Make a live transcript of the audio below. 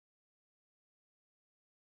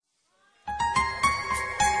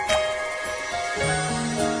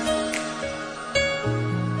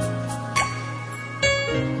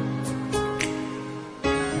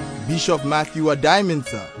Bishop Matthew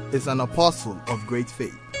Adaimensa is an apostle of great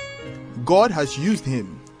faith. God has used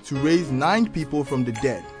him to raise 9 people from the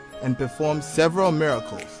dead and perform several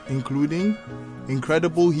miracles, including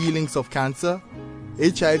incredible healings of cancer,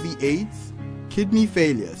 HIV/AIDS, kidney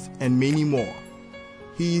failures, and many more.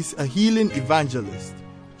 He is a healing evangelist,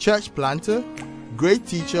 church planter, great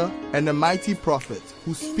teacher, and a mighty prophet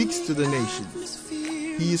who speaks to the nations.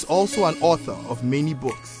 He is also an author of many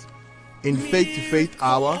books. In Faith to Faith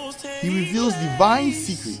Hour, he reveals divine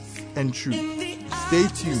secrets and truth. Stay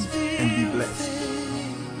tuned and be blessed.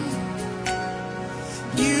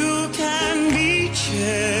 You can be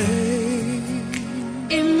changed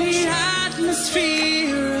in the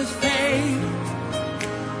atmosphere of faith.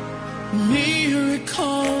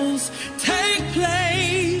 Miracles take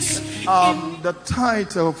place. The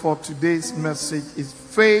title for today's message is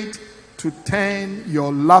Faith to Turn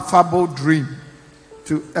Your Laughable Dream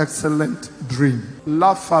to Excellent Dream.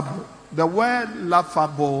 Laughable. The word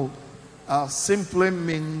laughable simply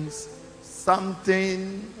means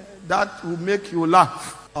something that will make you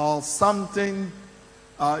laugh, or something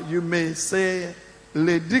you may say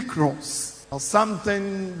ludicrous, or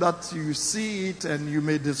something that you see it and you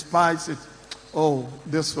may despise it. Oh,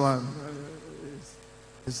 this one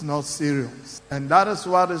is not serious. And that is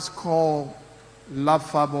what is called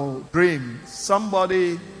laughable dream.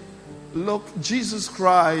 Somebody, look, Jesus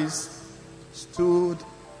Christ stood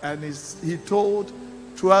and he told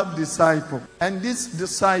 12 disciples. And these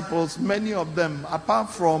disciples, many of them, apart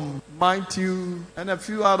from Matthew and a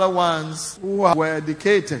few other ones who were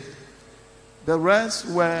educated, the rest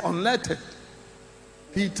were unlettered.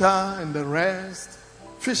 Peter and the rest,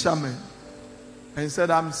 fishermen. And he said,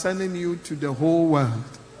 I'm sending you to the whole world.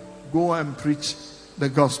 Go and preach the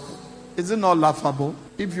gospel. Is it not laughable?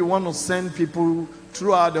 If you want to send people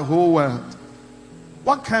throughout the whole world,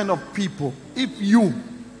 what kind of people, if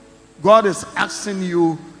God is asking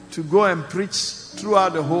you to go and preach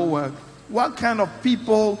throughout the whole world, what kind of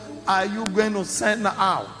people are you going to send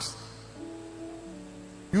out?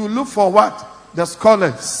 You look for what? The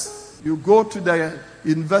scholars. You go to the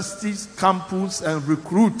universities, campus, and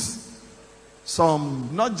recruit some,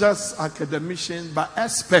 not just academicians, but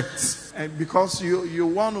experts. And because you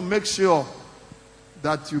want to make sure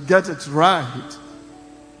that you get it right.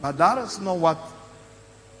 But that is not what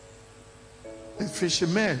the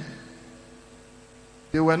fishermen,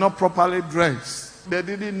 they were not properly dressed. They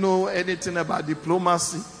didn't know anything about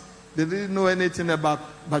diplomacy. They didn't know anything about,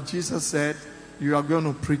 but Jesus said, you are going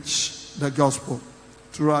to preach the gospel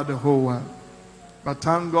throughout the whole world. But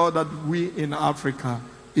thank God that we in Africa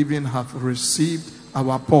even have received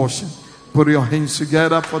our portion. Put your hands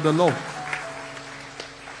together for the Lord.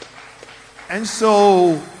 And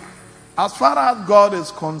so, as far as God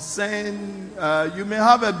is concerned, you may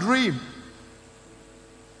have a dream.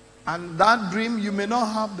 And that dream, you may not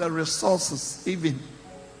have the resources even.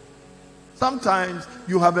 Sometimes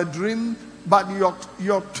you have a dream, but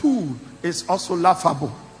your tool is also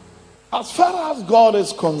laughable. As far as God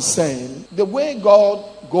is concerned, the way God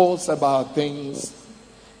goes about things,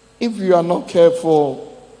 if you are not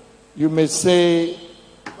careful, you may say,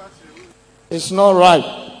 it's not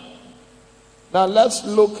right. Now let's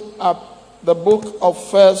look at the book of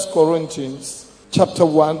 1 Corinthians, chapter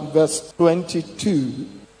 1, verse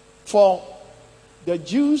 22. For the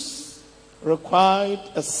Jews required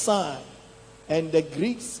a sign, and the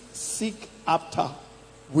Greeks seek after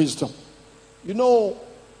wisdom. You know,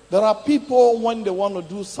 there are people, when they want to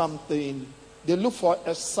do something, they look for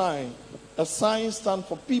a sign. A sign stands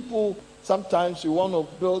for people. Sometimes you want to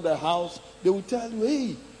build a house, they will tell you,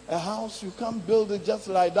 hey, a house, you can't build it just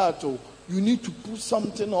like that. Oh, you need to put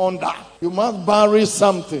something on that. You must bury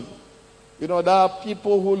something. You know, there are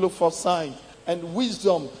people who look for signs. And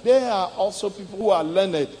wisdom, there are also people who are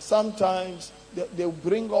learned. Sometimes they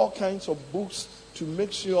bring all kinds of books to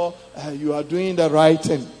make sure you are doing the right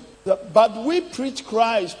thing. But we preach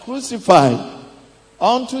Christ crucified,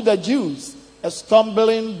 unto the Jews a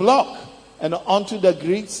stumbling block, and unto the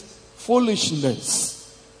Greeks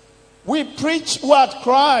foolishness. We preach what?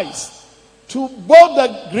 Christ to both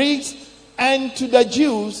the Greeks and to the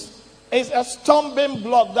Jews is a stumbling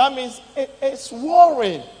block. That means it's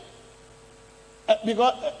worrying.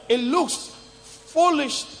 Because it looks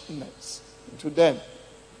foolishness to them.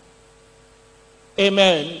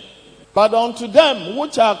 Amen. But unto them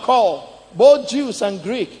which are called, both Jews and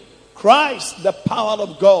Greek, Christ, the power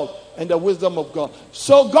of God and the wisdom of God.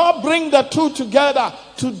 So God bring the two together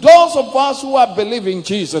to those of us who are believing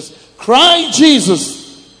Jesus. Christ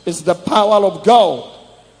Jesus is the power of God.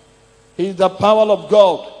 He is the power of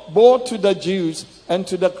God, both to the Jews and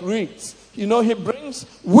to the Greeks. You know, he brings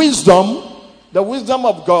wisdom The wisdom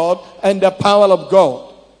of God and the power of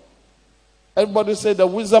God. Everybody say the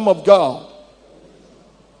wisdom of God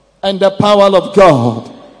and the power of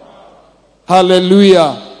God.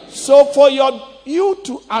 Hallelujah. So for you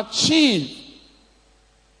to achieve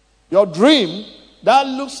your dream that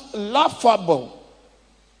looks laughable,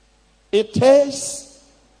 it takes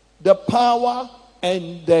the power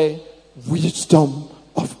and the wisdom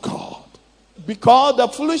of God. Because the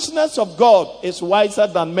foolishness of God is wiser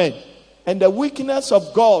than men, and the weakness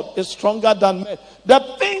of God is stronger than men. The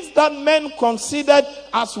things that men considered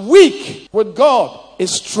as weak with God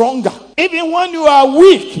is stronger. Even when you are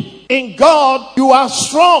weak in God, you are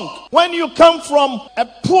strong. When you come from a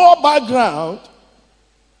poor background,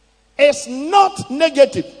 it's not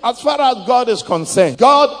negative as far as God is concerned.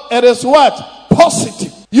 God, it is what?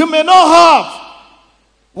 Positive. You may not have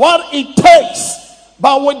what it takes,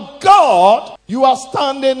 but with God, you are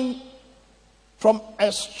standing from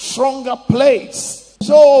a stronger place.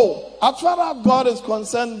 So, as far as God is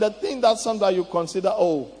concerned, the thing that sometimes you consider,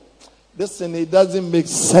 oh, this thing, it doesn't make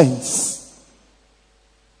sense.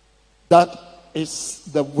 That is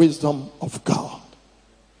the wisdom of God.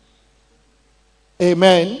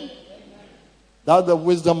 Amen. That's the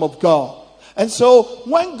wisdom of God. And so,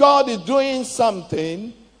 when God is doing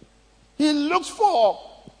something, He looks for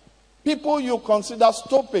people you consider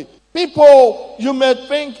stupid. People you may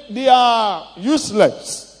think they are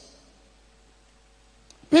useless.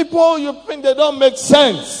 People you think they don't make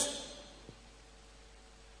sense.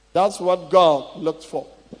 That's what God looks for.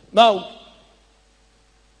 Now,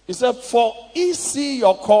 He said, for ye see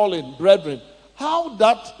your calling, brethren, how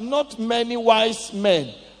that not many wise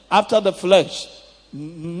men after the flesh,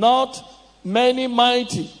 not many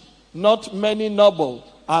mighty, not many noble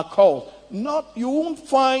are called. You won't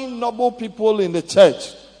find noble people in the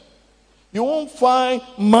church. You won't find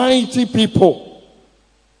mighty people.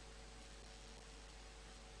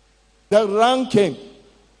 The ranking,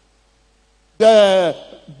 the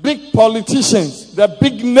big politicians, the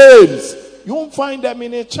big names, you won't find them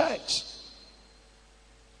in a church.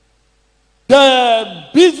 The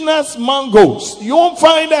business mongos, you won't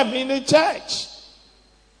find them in a church.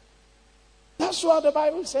 That's what the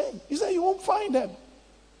Bible is saying. He said you won't find them.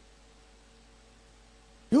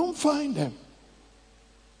 You won't find them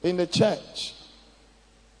in the church.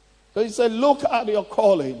 So He said, look at your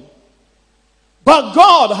calling. But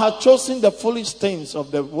God had chosen the foolish things of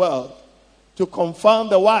the world to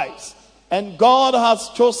confound the wise. And God has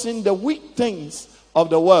chosen the weak things of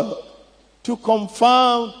the world to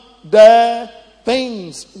confound the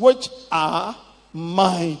things which are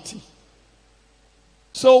mighty.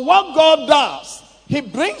 So what God does, He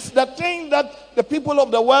brings the thing that the people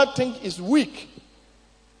of the world think is weak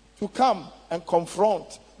to come and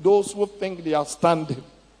confront those who think they are standing.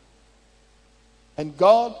 And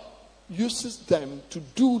God uses them to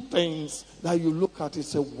do things that you look at and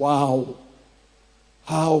say, wow,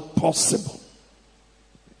 how possible.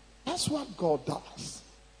 That's what God does.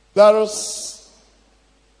 There is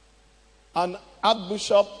an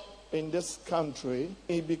archbishop in this country.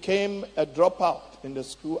 He became a dropout in the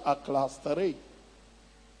school at class 3.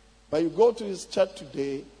 But you go to his church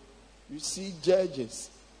today, you see judges,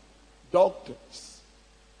 doctors,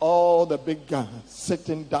 all the big guys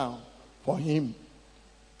sitting down for him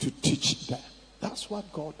to teach them. That's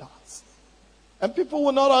what God does. And people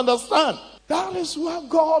will not understand. That is what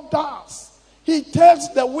God does. He takes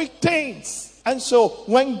the weak things. And so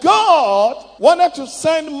when God wanted to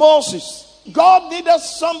send Moses, God needed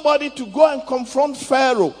somebody to go and confront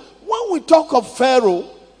Pharaoh. When we talk of Pharaoh,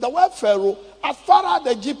 the word Pharaoh, as far as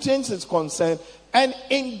the Egyptians is concerned, and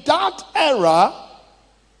in that era,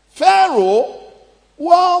 Pharaoh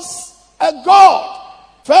was a god.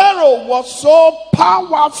 Pharaoh was so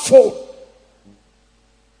powerful.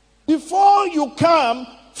 Before you come,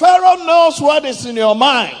 Pharaoh knows what is in your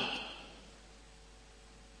mind.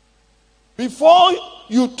 Before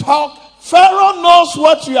you talk, Pharaoh knows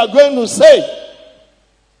what you are going to say.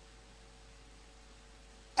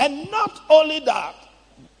 And not only that,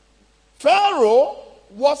 Pharaoh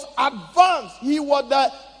was advanced. He was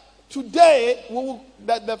the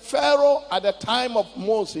Pharaoh at the time of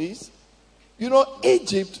Moses. You know,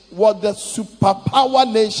 Egypt was the superpower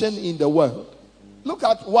nation in the world. Look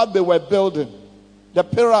at what they were building. The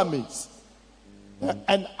pyramids.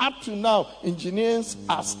 And up to now, engineers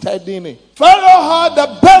are studying it. Pharaoh had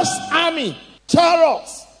the best army,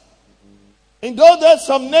 chariots. In those days,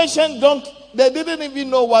 some nations they didn't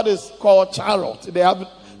even know what is called chariot. They have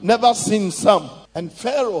never seen some. And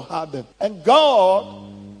Pharaoh had them. And God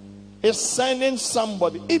is sending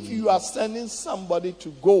somebody. If you are sending somebody to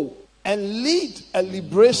go and lead a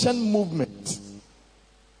liberation movement,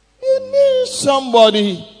 you need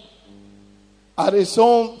somebody at his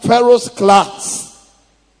own Pharaoh's class.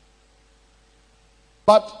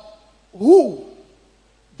 But who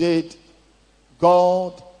did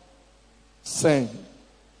God send?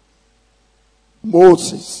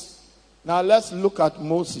 Moses. Now let's look at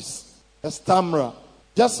Moses, a stammerer.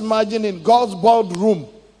 Just imagine in God's boardroom,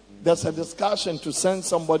 there's a discussion to send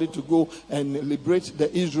somebody to go and liberate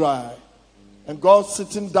the Israel. And God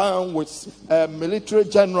sitting down with military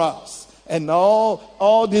generals and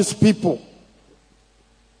all these people.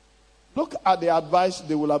 Look at the advice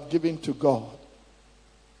they will have given to God.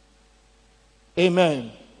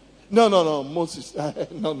 Amen. No, Moses.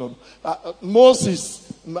 No.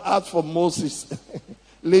 Moses, as for Moses,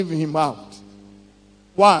 leave him out.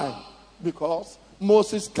 Why? Because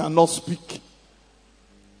Moses cannot speak.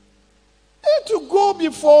 And to go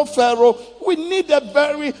before Pharaoh, we need a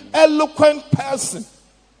very eloquent person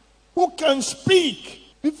who can speak.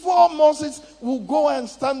 Before Moses will go and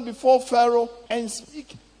stand before Pharaoh and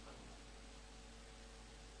speak.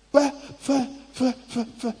 Pharaoh,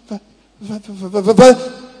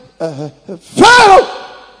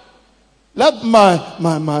 let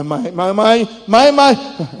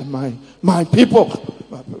my people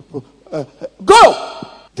go.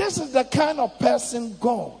 This is the kind of person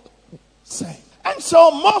God said. And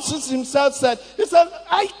so Moses himself said,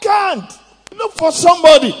 I can't. Look for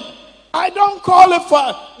somebody. I don't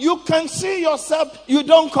qualify. You can see yourself, you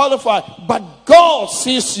don't qualify. But God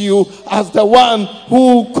sees you as the one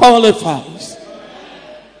who qualifies.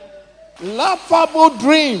 Laughable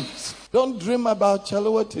dreams. Don't dream about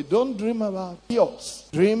Chalawati. Don't dream about yours.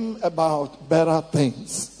 Dream about better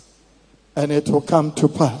things. And it will come to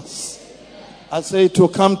pass. I say it will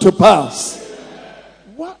come to pass.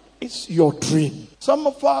 What is your dream? Some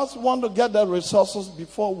of us want to get the resources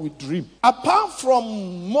before we dream. Apart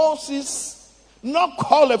from Moses not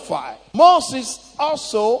qualified, Moses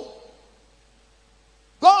also,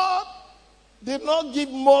 God did not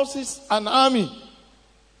give Moses an army.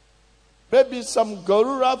 Maybe some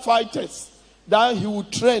guerrilla fighters that he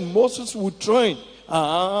would train. Moses would train.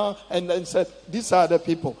 And then said, these are the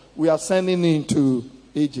people we are sending into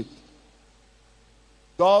Egypt.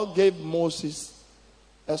 God gave Moses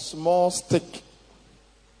a small stick.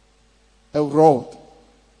 A rod.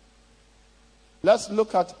 Let's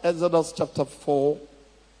look at Exodus chapter 4,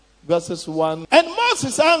 verses 1. And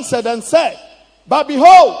Moses answered and said, but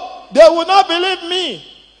behold, they will not believe me,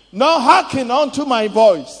 nor hearken unto my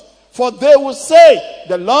voice. For they will say,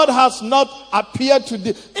 the Lord has not appeared to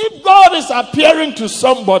thee. If God is appearing to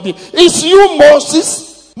somebody, it's you,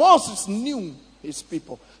 Moses. Moses knew his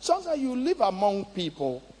people. Sometimes you live among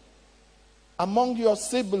people, among your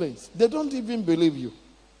siblings. They don't even believe you.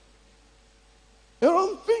 They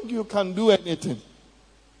don't think you can do anything.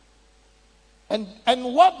 And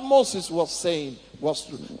what Moses was saying was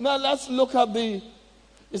true. Now let's look at it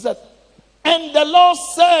said, and the Lord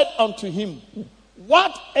said unto him,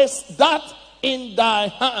 what is that in thy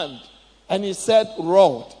hand? And he said,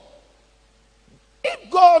 rod.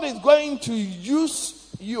 If God is going to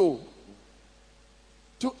use you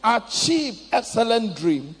to achieve excellent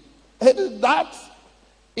dream, it is that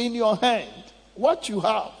in your hand, what you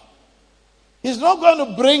have. He's not going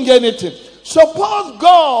to bring anything. Suppose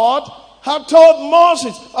God had told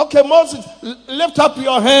Moses, okay, Moses, lift up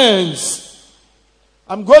your hands.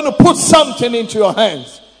 I'm going to put something into your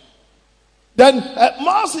hands. Then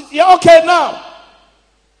Moses, yeah, okay, now.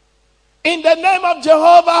 In the name of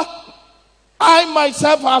Jehovah, I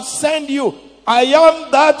myself have sent you. I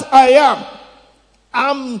am that I am.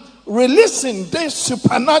 I'm releasing this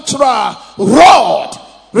supernatural rod.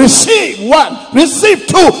 Receive 1, receive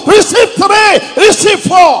 2, receive 3, receive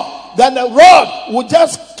 4. Then the rod will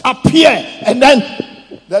just appear. And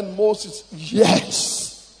then Moses,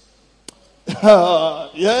 yes.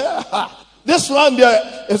 Yeah. This one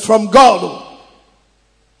there is from God.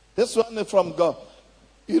 This one is from God.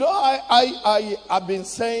 You know, I've been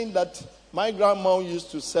saying that my grandma used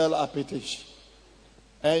to sell appetition.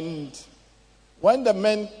 And when the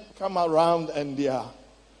men come around and they are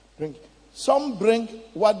drinking, some bring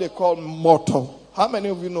what they call mortar. How many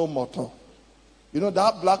of you know mortar? You know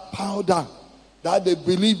that black powder that they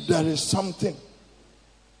believe there is something.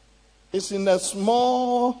 It's in a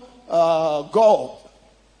small gourd.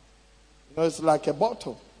 You know, it's like a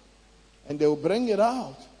bottle. And they will bring it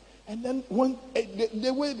out. And then when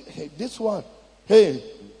they will, hey, this one, hey,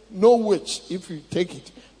 no witch. If you take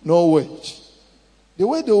it, no witch. The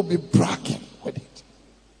way they will be bragging with it.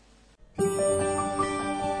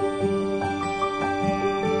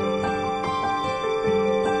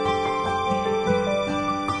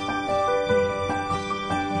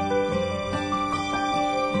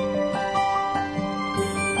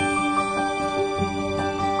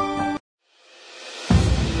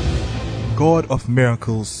 God of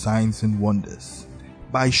miracles, signs and wonders,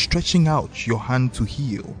 by stretching out your hand to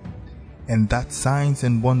heal, and that signs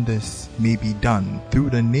and wonders may be done through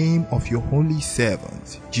the name of your holy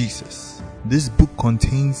servant, Jesus. This book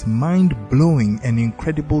contains mind-blowing and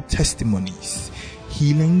incredible testimonies,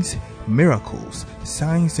 healings, miracles,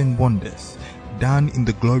 signs and wonders done in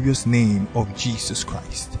the glorious name of Jesus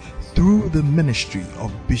Christ through the ministry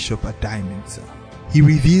of Bishop Adai-Mensah. He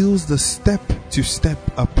reveals the step-to-step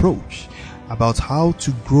approach about how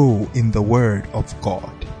to grow in the Word of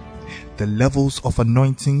God, the levels of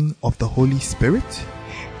anointing of the Holy Spirit,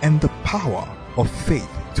 and the power of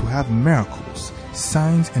faith to have miracles,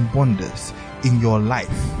 signs and wonders in your life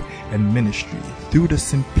and ministry through the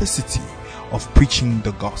simplicity of preaching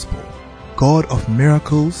the gospel. God of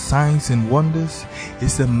miracles, signs and wonders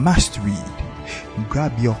is a must read.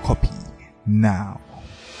 Grab your copy now.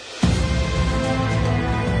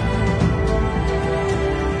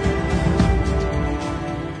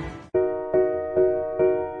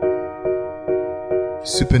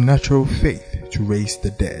 Supernatural faith to raise the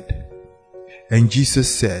dead. And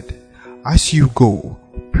Jesus said, "As you go,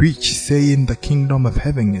 preach, saying the kingdom of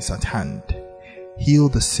heaven is at hand. Heal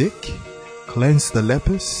the sick, cleanse the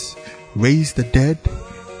lepers, raise the dead,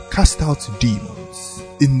 cast out demons."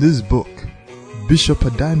 In this book, Bishop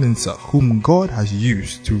Adai-Mensah, whom God has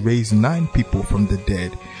used to raise 9 people from the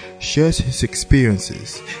dead, shares his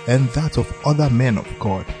experiences and that of other men of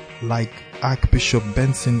God like Archbishop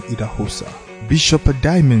Benson Idahosa. Bishop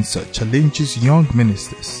Adai-Mensah challenges young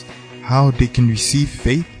ministers how they can receive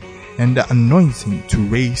faith and the anointing to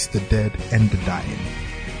raise the dead and the dying.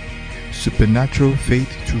 Supernatural faith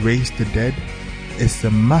to raise the dead is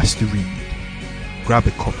a must read. Grab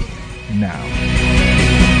a copy now.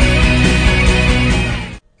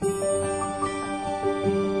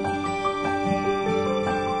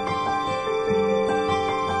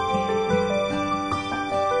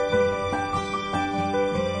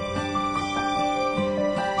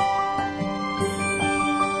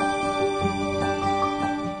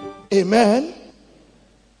 Amen.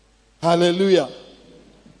 Hallelujah.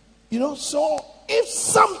 You know, so if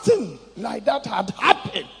something like that had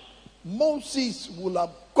happened, Moses would have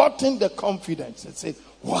gotten the confidence and said,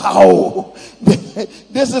 "Wow,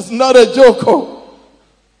 this is not a joke. Oh,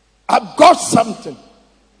 I've got something."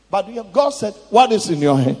 But God said, "What is in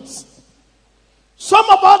your hands?" Some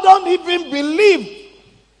of us don't even believe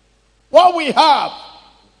what we have.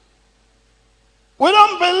 We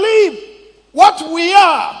don't believe what we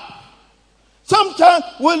are. Sometimes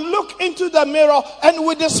we look into the mirror and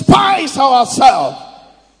we despise ourselves.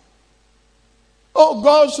 Oh,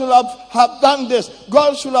 God should have done this.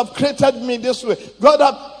 God should have created me this way. God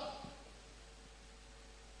have...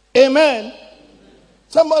 Amen.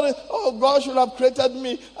 Somebody, oh, God should have created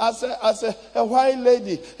me as a white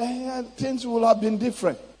lady. And things would have been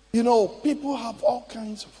different. You know, people have all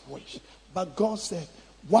kinds of ways. But God said,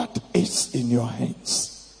 "What is in your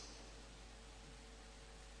hands?"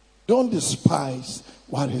 Don't despise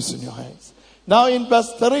what is in your hands. Now in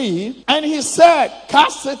verse 3, and he said,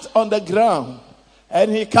 "Cast it on the ground." And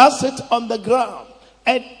he cast it on the ground,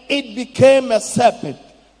 and it became a serpent.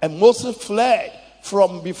 And Moses fled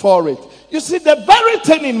from before it. You see, the very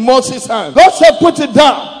thing in Moses' hand, God said, "Put it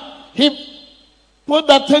down." He put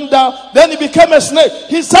that thing down, then it became a snake.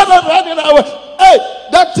 He started running away. Hey,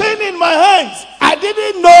 that thing in my hands, I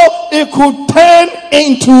didn't know it could turn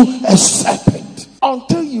into a serpent.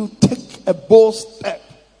 Until you take a bold step,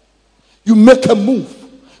 you make a move,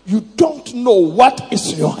 you don't know what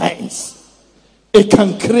is in your hands. It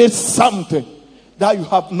can create something that you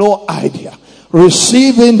have no idea.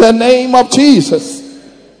 Receive in the name of Jesus.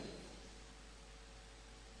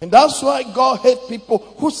 And that's why God hates people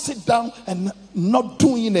who sit down and not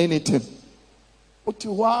doing anything.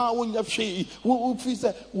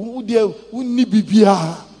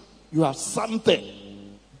 You have something.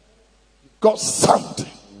 Got something.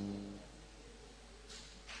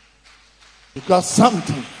 You got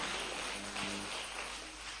something.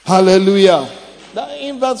 Hallelujah. Now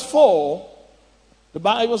in verse 4, the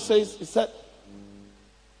Bible says, it said,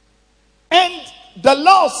 "And the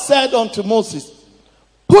Lord said unto Moses,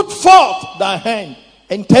 Put forth thy hand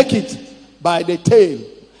and take it by the tail.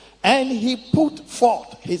 And he put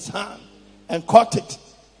forth his hand and caught it,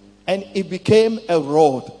 and it became a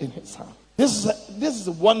rod in his hand." This is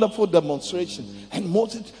a wonderful demonstration. And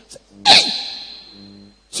Moses said, "Hey,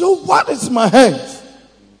 so what is my hands?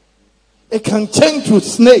 It can change to a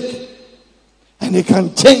snake, and it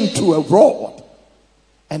can change to a rod."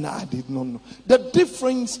 And I did not know. The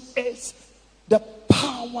difference is the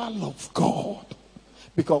power of God,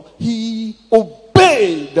 because he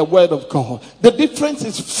obeyed the word of God. The difference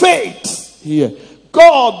is faith. here.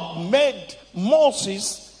 God made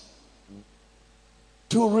Moses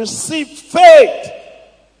to receive faith.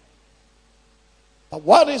 But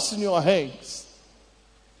what is in your hands?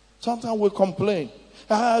 Sometimes we complain.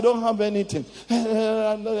 I don't have anything.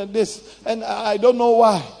 This. And I don't know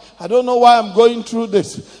why. I don't know why I'm going through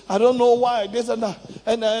this. I don't know why this and that.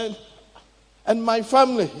 And my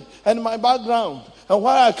family and my background and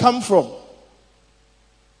where I come from.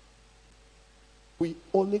 We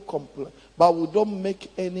only complain, but we don't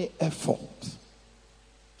make any effort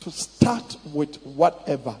to start with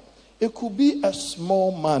whatever. It could be a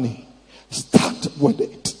small money. Start with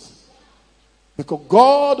it. Because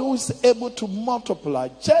God, who is able to multiply,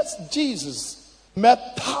 just Jesus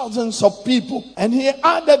met thousands of people and he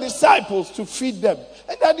had the disciples to feed them.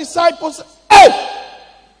 And the disciples said, hey,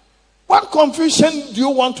 what confusion do you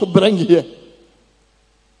want to bring here?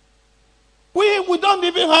 We don't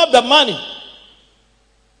even have the money.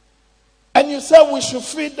 And you said we should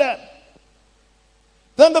feed them.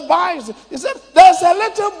 Then the Bible said, there's a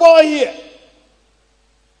little boy here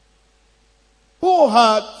who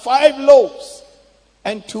had 5 loaves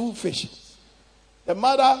and 2 fishes. The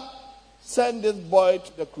mother sent this boy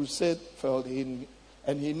to the crusade field,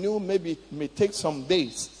 and he knew maybe it may take some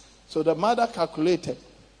days. So the mother calculated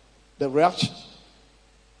the reaction.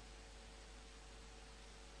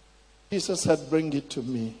 Jesus said, bring it to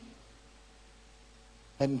me.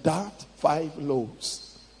 And that 5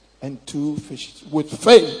 loaves and 2 fishes, with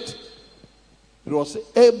faith, it was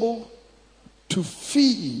able to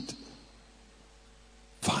feed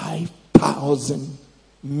 5,000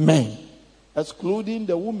 men, excluding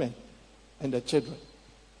the women and the children.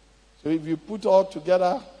 So if you put all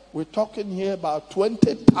together, we're talking here about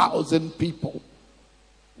 20,000 people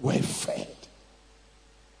were fed.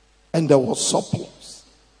 And there was surplus.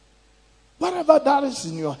 Whatever that is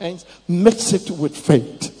in your hands, mix it with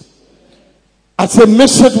faith. I say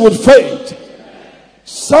mix it with faith.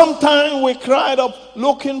 Sometimes we cried up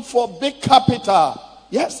looking for big capital.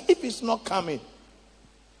 Yes, if it's not coming.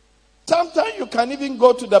 Sometimes you can even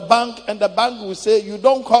go to the bank and the bank will say you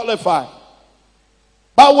don't qualify.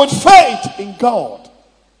 But with faith in God,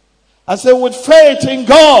 I say with faith in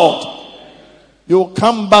God, you'll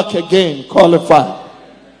come back again, qualify.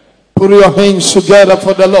 Put your hands together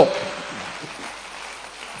for the Lord.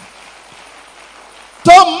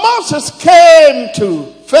 So Moses came to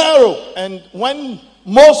Pharaoh, and when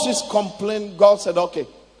Moses complained, God said, okay,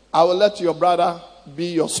 I will let your brother be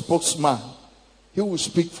your spokesman. He will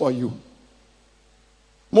speak for you.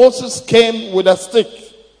 Moses came with a stick,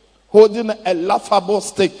 holding a laughable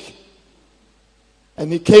stick.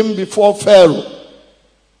 And he came before Pharaoh.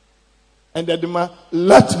 And the demand,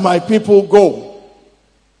 let my people go.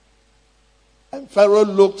 And Pharaoh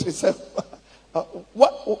looked, he said,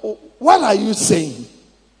 what are you saying?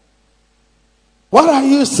 What are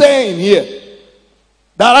you saying here?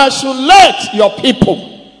 That I should let your people.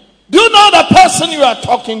 Do you know the person you are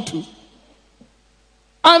talking to?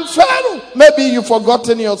 I'm Pharaoh. Maybe you've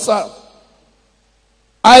forgotten yourself.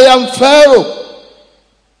 I am Pharaoh.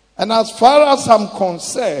 And as far as I'm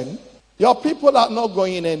concerned, your people are not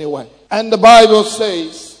going anywhere. And the Bible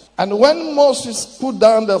says, and when Moses put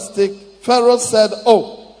down the stick, Pharaoh said,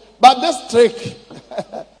 oh, but this trick,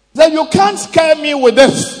 that you can't scare me with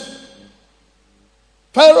this.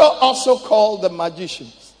 Pharaoh also called the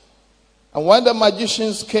magicians. And when the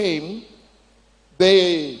magicians came,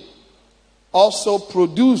 they also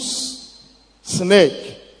produced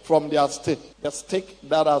snake from their stick. The stick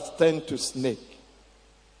that has turned to snake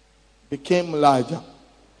became larger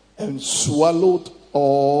and swallowed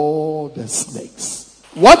all the snakes.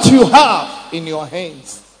 What you have in your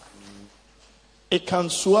hands, it can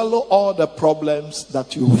swallow all the problems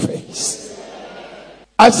that you face.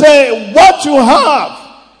 I say, what you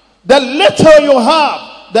have, the little you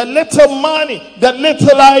have, the little money, the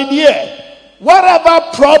little idea, whatever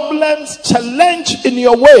problems, challenge in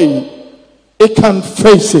your way, it can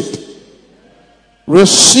face it.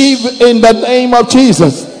 Receive in the name of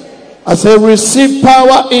Jesus. I say, receive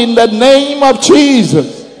power in the name of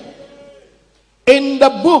Jesus. In the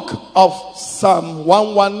book of Psalm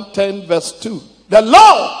 110 verse 2, the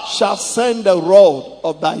Lord shall send the rod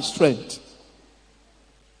of thy strength.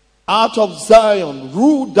 Out of Zion,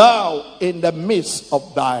 rule thou in the midst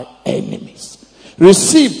of thy enemies.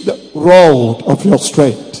 Receive the rod of your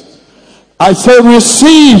strength. I say,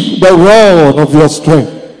 receive the rod of your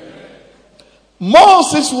strength.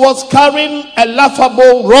 Moses was carrying a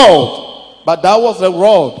laughable rod, but that was the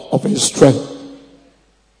rod of his strength.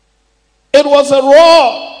 It was a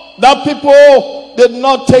rod that people did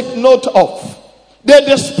not take note of. They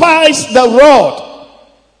despised the rod.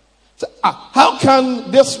 How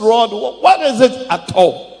can this rod, what is it at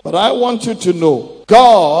all? But I want you to know,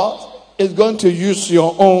 God is going to use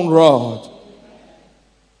your own rod.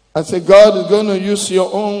 I say, God is going to use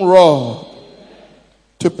your own rod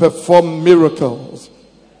to perform miracles.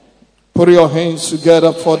 Put your hands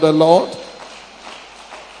together for the Lord.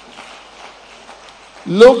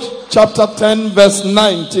 Luke chapter 10 verse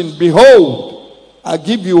 19. Behold, I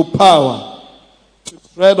give you power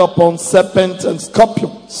to tread upon serpents and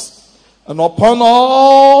scorpions and upon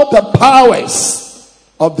all the powers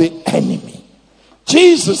of the enemy.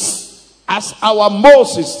 Jesus, as our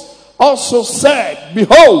Moses, also said,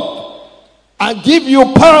 behold, I give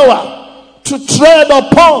you power to tread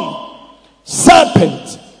upon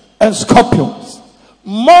serpents and scorpions.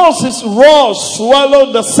 Moses' rod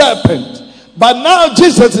swallowed the serpent. But now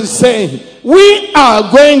Jesus is saying, we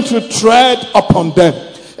are going to tread upon them.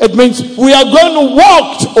 It means we are going to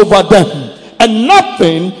walk over them. And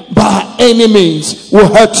nothing by any means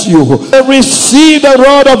will hurt you. Receive the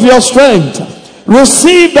rod of your strength.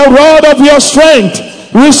 Receive the rod of your strength.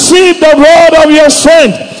 Receive the rod of your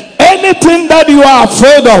strength. Anything that you are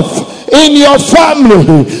afraid of in your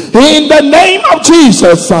family, in the name of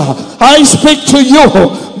Jesus, I speak to you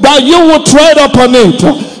that you will tread upon it.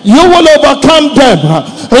 You will overcome them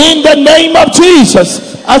in the name of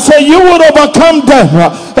Jesus. I say you will overcome them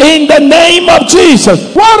in the name of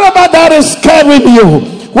Jesus. Whatever that is scaring you,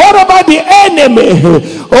 whatever the enemy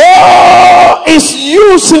is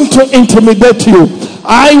using to intimidate you,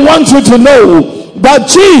 I want you to know that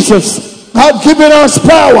Jesus has given us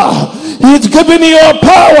power. He's given you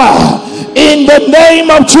power in the name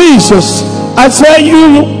of Jesus. I say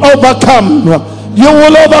you overcome. You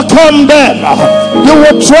will overcome them. You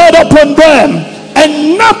will tread upon them.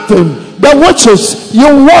 And nothing, the witches, you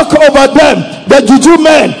walk over them. The juju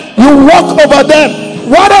men, you walk over them.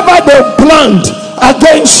 Whatever they plant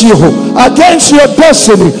against you, against your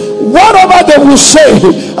destiny, whatever they will say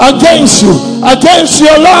against you, against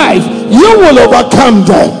your life, you will overcome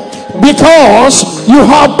them. Because you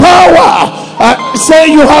have power.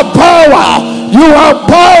 Say you have power. You have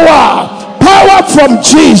power. Power from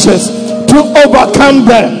Jesus to overcome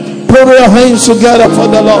them. Put your hands together for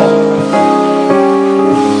the Lord.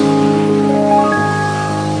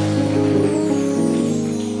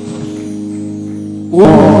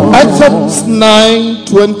 Exodus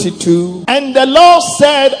 9:22. And the Lord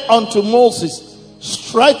said unto Moses,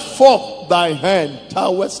 stretch forth thy hand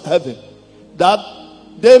towards heaven, that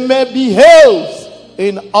there may be hails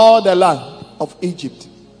in all the land of Egypt,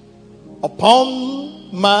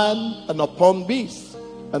 upon man and upon beast,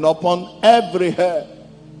 and upon every hair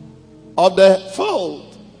of the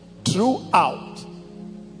fold throughout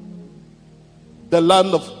the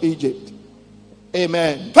land of Egypt.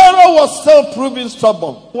 Amen. Pharaoh was still proving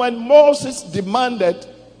stubborn. When Moses demanded,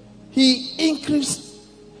 he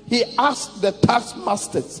asked the tax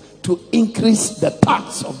masters to increase the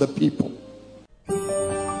tax of the people.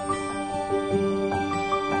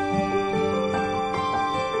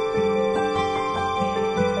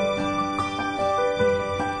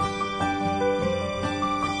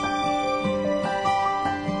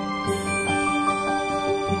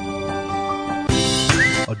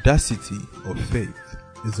 Audacity of Faith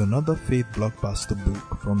is another faith blockbuster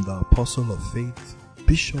book from the Apostle of Faith,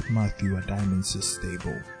 Bishop Matthew Adiamansa's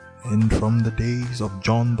stable. And from the days of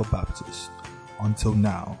John the Baptist until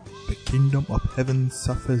now, the kingdom of heaven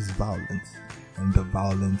suffers violence, and the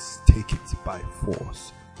violence take it by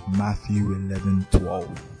force. Matthew 11:12.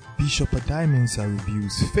 Bishop Adiamansa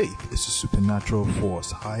reviews faith is a supernatural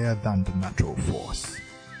force higher than the natural force.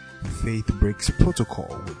 Faith breaks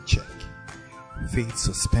protocol with check. Faith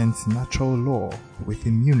suspends natural law with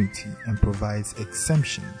immunity and provides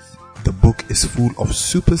exemptions. The book is full of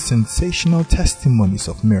super sensational testimonies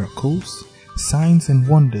of miracles, signs and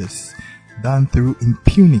wonders done through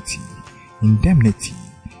impunity, indemnity,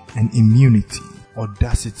 and immunity.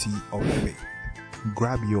 Audacity of Faith.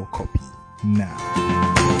 Grab your copy now.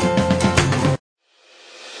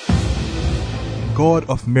 God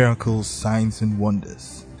of miracles, signs and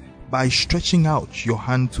wonders, by stretching out your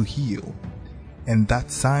hand to heal, and that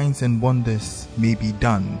signs and wonders may be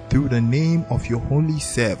done through the name of your holy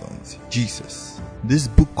servant, Jesus. This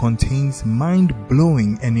book contains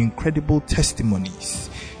mind-blowing and incredible testimonies,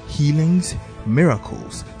 healings,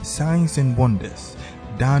 miracles, signs and wonders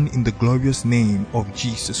done in the glorious name of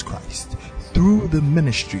Jesus Christ through the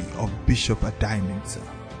ministry of Bishop Adiamansa.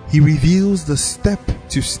 He reveals the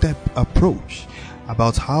step-to-step approach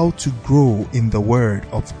about how to grow in the Word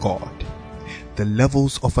of God, the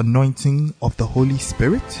levels of anointing of the Holy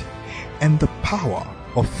Spirit, and the power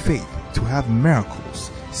of faith to have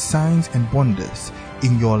miracles, signs and wonders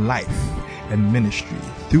in your life and ministry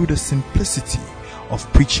through the simplicity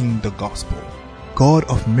of preaching the gospel. God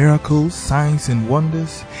of Miracles, Signs and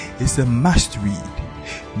Wonders is a must read.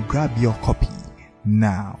 Grab your copy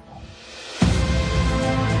now.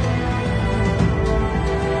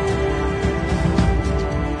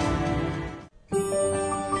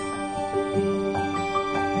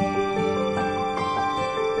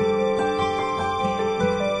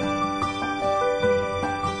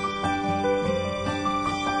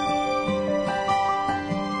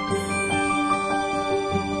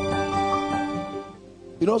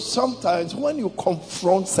 You know, sometimes when you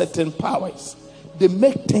confront certain powers, they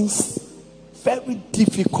make things very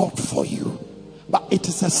difficult for you. But it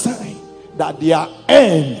is a sign that their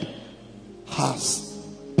end has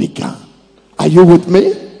begun. Are you with me?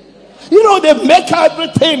 You know, they make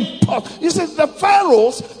everything possible. You see, the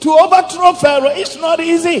pharaohs, to overthrow Pharaoh, it's not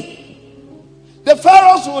easy. The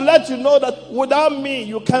pharaohs will let you know that without me,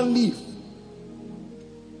 you can't live.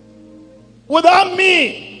 Without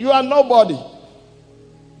me, you are nobody.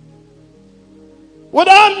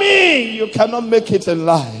 Without me, you cannot make it in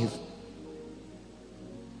life.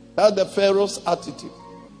 That's the Pharaoh's attitude.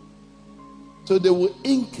 So they will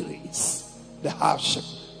increase the hardship.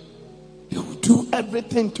 They will do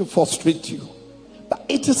everything to frustrate you. But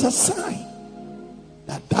it is a sign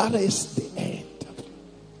that that is the end.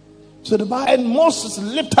 So the Bible, and Moses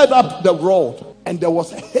lifted up the rod, and there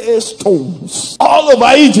was hailstones all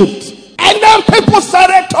over Egypt. And then people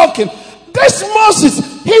started talking. This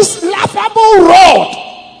Moses, his laughable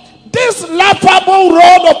rod, this laughable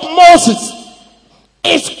rod of Moses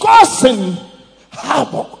is causing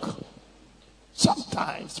havoc.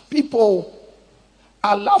 Sometimes people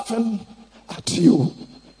are laughing at you,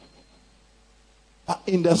 but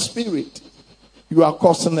in the spirit, you are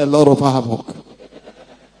causing a lot of havoc.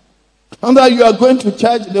 And that you are going to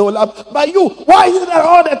church, they will laugh. But you, why is that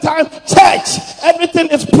all the time? Church, everything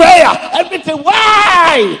is prayer. Everything,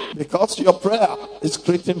 why? Because your prayer is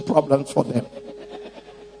creating problems for them.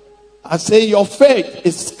 I say your faith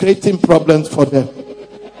is creating problems for them.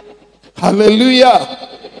 Hallelujah.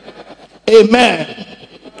 Amen.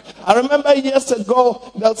 I remember years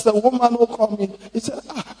ago, there was a woman who called me. He said,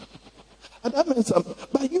 that means,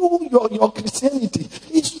 but your Christianity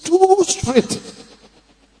is too strict.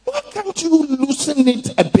 Why can't you loosen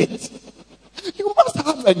it a bit? You must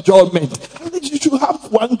have enjoyment. At least you should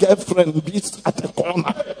have one girlfriend beast at the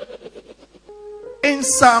corner. In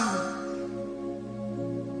Psalm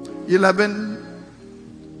 11,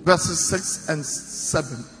 verses 6 and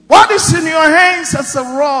 7. What is in your hands as a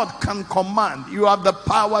rod can command. You have the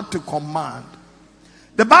power to command.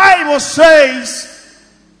 The Bible says,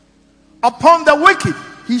 upon the wicked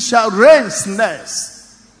he shall rain snares.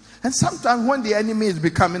 And sometimes when the enemy is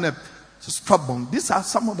becoming stubborn, these are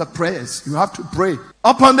some of the prayers you have to pray.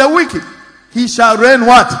 Upon the wicked, he shall rain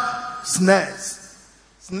what? Snares.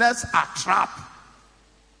 Snares are traps.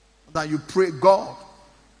 That you pray, God,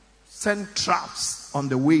 send traps on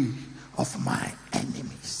the way of my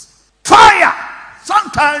enemies. Fire!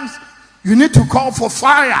 Sometimes you need to call for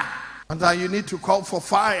fire. And then you need to call for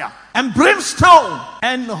fire. And brimstone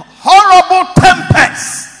and horrible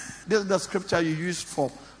tempests. This is the scripture you use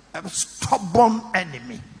for a stubborn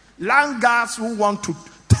enemy. Langars who want to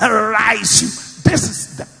terrorize you. This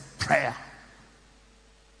is the prayer.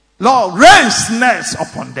 Lord, rain snares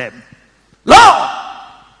upon them. Lord,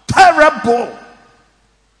 terrible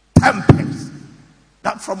tempest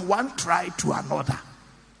that from one tribe to another.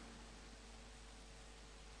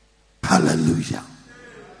 Hallelujah.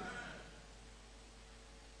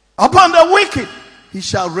 Upon the wicked he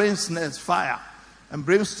shall rain snares, fire and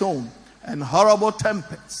brimstone and horrible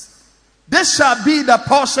tempests. This shall be the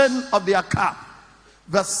portion of their cup.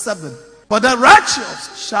 Verse 7. But the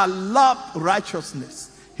righteous shall love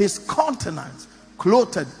righteousness. His countenance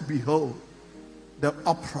clothed, behold, the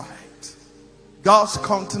upright. God's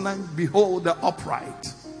countenance, behold, the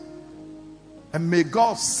upright. And may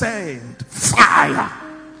God send fire,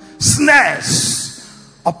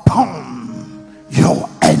 snares upon your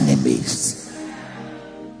enemies.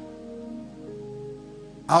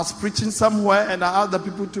 I was preaching somewhere and I asked the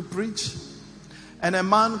people to preach. And a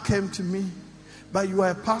man came to me, but you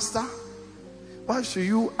are a pastor. Why should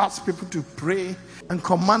you ask people to pray and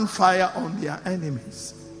command fire on their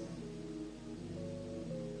enemies?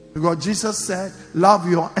 Because Jesus said, love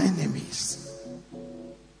your enemies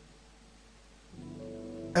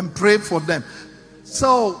and pray for them.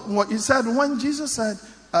 So what he said, when Jesus said,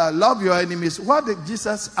 love your enemies, what did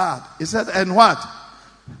Jesus add? He said, and what?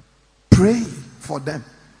 Pray for them.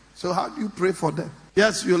 So how do you pray for them?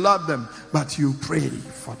 Yes, you love them, but you pray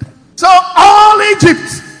for them. So all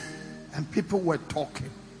Egypt And people were talking.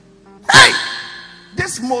 Hey,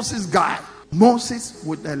 this Moses guy. Moses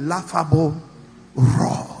with a laughable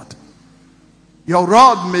rod. Your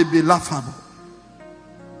rod may be laughable.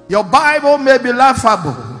 Your Bible may be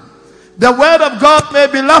laughable. The word of God may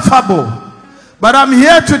be laughable. But I'm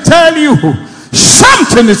here to tell you,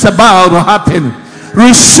 something is about to happen.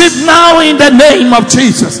 Receive now in the name of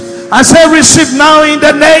Jesus. I say receive now in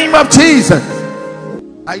the name of Jesus.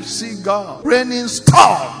 I see God raining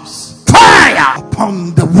storms, fire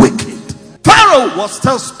upon the wicked. Pharaoh was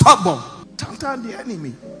still stubborn. Sometimes the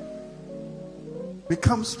enemy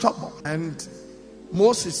becomes stubborn. And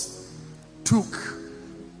Moses took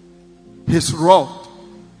his rod.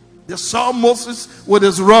 They saw Moses with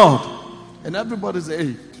his rod. And everybody said,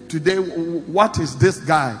 hey, today, what is this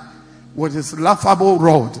guy with his laughable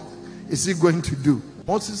rod is he going to do?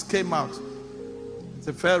 Moses came out. He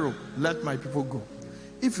said, Pharaoh, let my people go.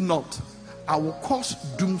 If not, I will cause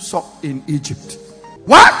doomsday in Egypt.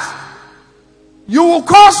 What? You will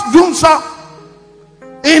cause doomsday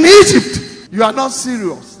in Egypt? You are not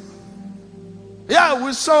serious. Yeah,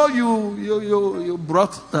 we saw you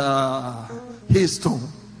brought his stone.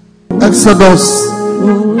 Exodus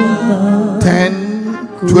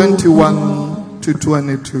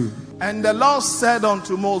 10:21-22. And the Lord said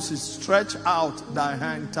unto Moses, stretch out thy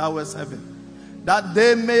hand towards heaven, that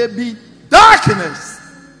there may be darkness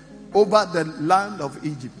over the land of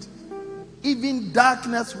Egypt, even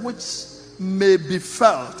darkness which may be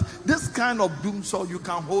felt. This kind of doomsday, you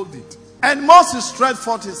can hold it. And Moses stretched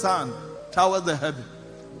forth his hand towards the heaven,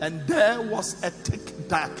 and there was a thick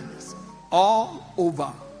darkness all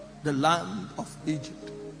over the land of Egypt.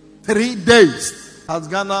 3 days. Has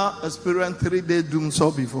Ghana experienced 3-day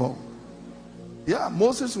doomsday before? Yeah,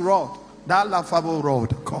 Moses' rod, that laughable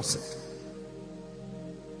rod, caused it.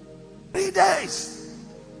 3 days.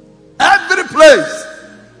 Every place,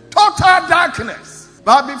 total darkness.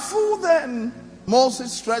 But before then,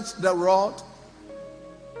 Moses stretched the rod,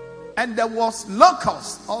 and there was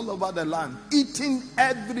locusts all over the land, eating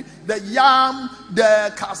the yam,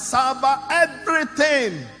 the cassava,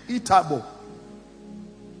 everything eatable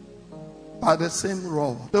by the same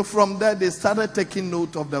rod. So from there, they started taking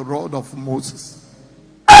note of the rod of Moses.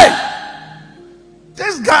 Hey,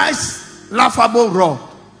 this guy's laughable rod.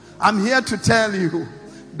 I'm here to tell you,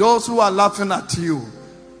 those who are laughing at you,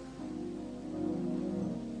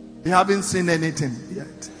 they haven't seen anything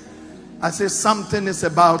yet. I say something is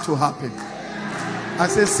about to happen. I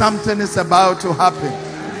say something is about to happen.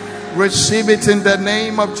 Receive it in the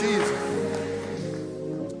name of Jesus.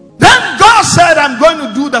 Then God said, I'm going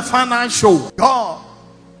to do the final show. God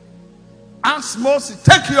asked Moses,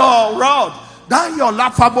 take your rod, that your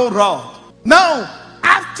laughable rod. Now,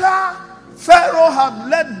 after Pharaoh had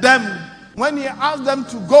led them, when he asked them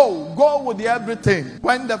to go with everything.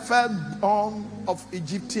 When the firstborn of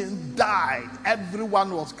Egyptians died,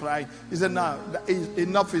 everyone was crying. He said, now,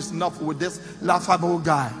 enough is enough with this laughable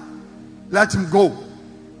guy. Let him go.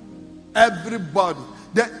 Everybody.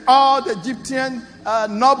 All the Egyptian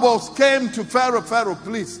nobles came to Pharaoh. Pharaoh,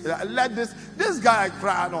 please, let this guy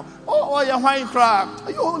cry. No. Oh, why you cry?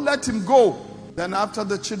 You let him go. Then after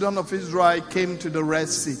the children of Israel came to the Red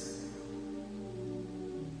Sea,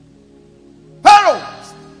 Pharaoh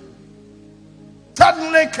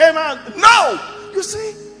suddenly came out. No! You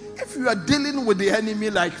see, if you are dealing with the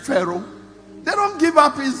enemy like Pharaoh, they don't give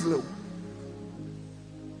up easily.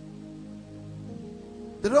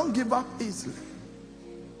 They don't give up easily.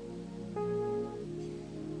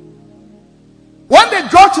 When they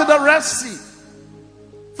got to the Red Sea,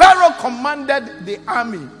 Pharaoh commanded the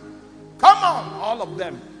army, come on, all of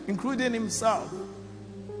them, including himself.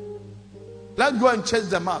 Let's go and chase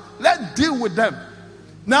them out. Let's deal with them.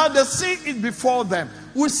 Now the sea is before them.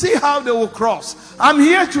 We'll see how they will cross. I'm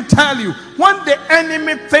here to tell you, when the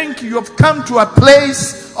enemy think you have come to a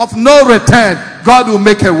place of no return, God will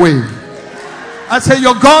make a way. I say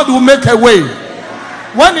your God will make a way.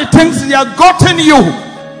 When he thinks he has gotten you,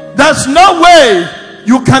 there's no way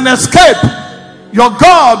you can escape. Your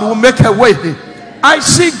God will make a way. I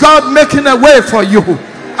see God making a way for you.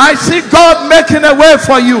 I see God making a way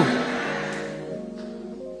for you.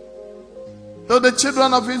 So the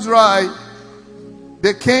children of Israel,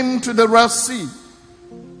 they came to the Red Sea,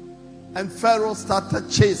 and Pharaoh started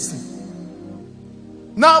chasing.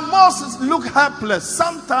 Now Moses looked helpless.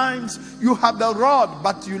 Sometimes you have the rod,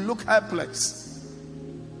 but you look helpless.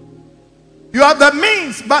 You have the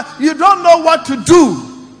means, but you don't know what to do.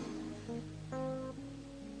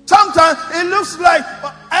 Sometimes it looks like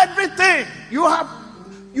everything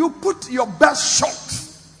you put your best shot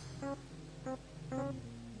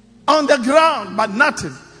on the ground, but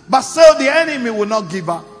nothing. But still the enemy will not give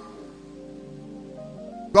up.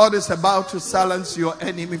 God is about to silence your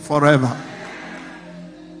enemy forever.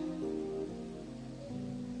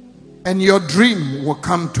 And your dream will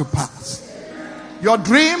come to pass. Your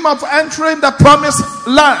dream of entering the promised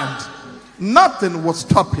land, nothing will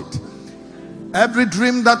stop it. Every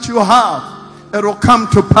dream that you have, it will come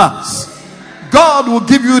to pass. God will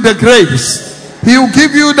give you the grace. He will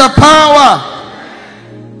give you the power.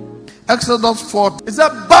 Exodus 4. It said,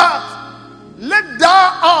 but lift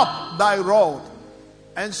thou up thy rod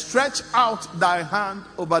and stretch out thy hand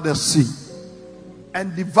over the sea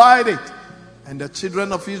and divide it, and the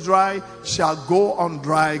children of Israel shall go on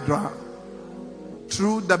dry ground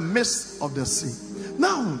through the midst of the sea.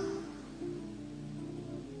 Now,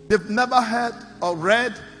 they've never heard or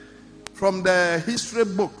read from the history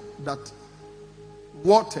book that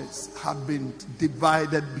waters have been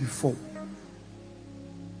divided before.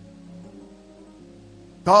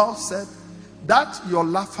 God said, that your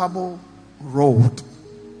laughable road,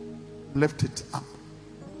 lift it up.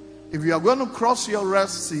 If you are going to cross your Red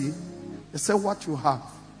Sea, they say what you have.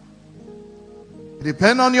 It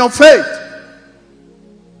depends on your faith.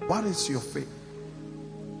 What is your faith?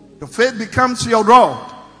 Your faith becomes your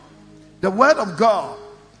rod. The word of God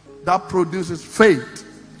that produces faith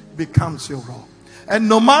becomes your rod. And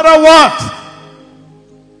no matter what,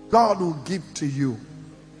 God will give to you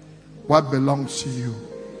what belongs to you.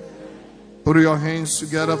 Put your hands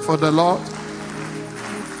together for the Lord.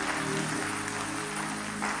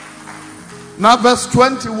 Now verse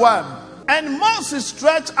 21. And Moses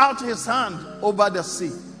stretched out his hand over the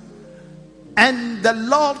sea, and the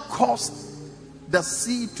Lord caused the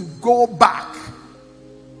sea to go back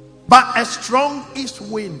by a strong east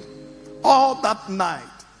wind all that night,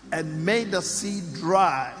 and made the sea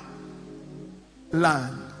dry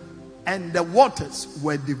land, and the waters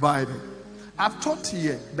were divided. I've taught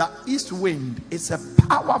here that east wind is a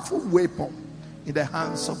powerful weapon in the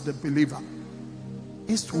hands of the believer.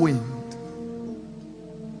 East wind.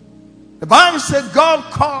 The Bible said God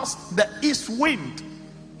caused the east wind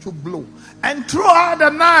to blow. And throughout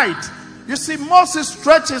the night, you see Moses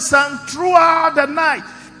stretched his hand throughout the night.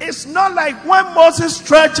 It's not like when Moses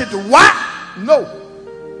stretched it, what? No.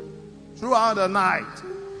 Throughout the night.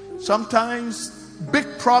 Sometimes big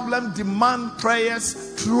problems demand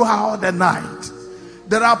prayers throughout the night.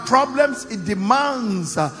 There are problems, it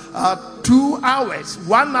demands 2 hours,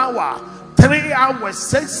 1 hour, 3 hours,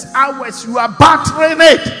 6 hours. You are battering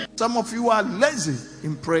it. Some of you are lazy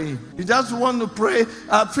in praying. You just want to pray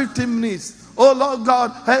 15 minutes. Oh Lord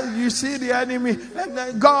God, hey, you see the enemy. And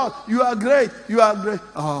then God, you are great. You are great.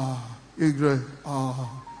 Oh, you're great.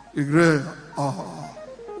 Oh, you're great. Oh.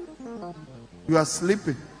 You are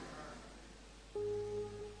sleeping.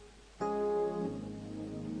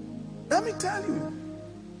 Let me tell you.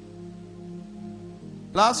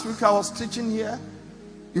 Last week I was teaching here.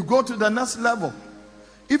 You go to the next level.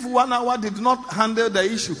 If 1 hour did not handle the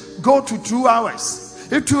issue, go to 2 hours.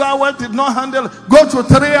 If 2 hours did not handle, go to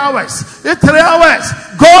 3 hours. If 3 hours,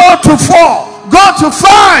 go to 4. Go to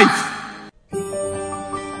 5.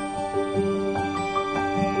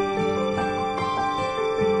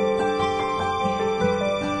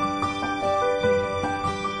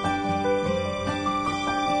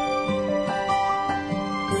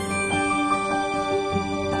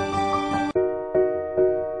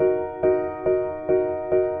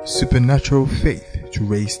 Supernatural faith to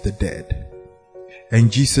raise the dead.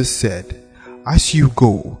 And Jesus said, as you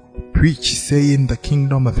go, preach, saying the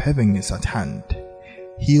kingdom of heaven is at hand.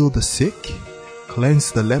 Heal the sick,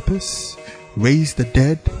 cleanse the lepers, raise the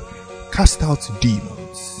dead, cast out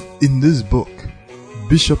demons. In this book,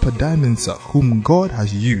 Bishop Adaimensa, whom God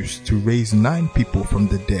has used to raise 9 people from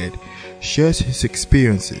the dead, shares his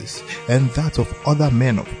experiences and that of other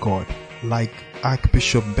men of God like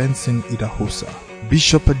Archbishop Benson Idahosa.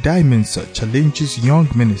 Bishop Adaimensa challenges young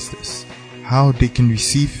ministers how they can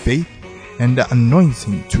receive faith and the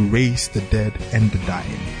anointing to raise the dead and the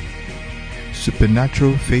dying.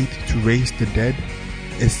 Supernatural Faith to Raise the Dead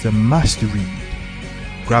is a must read.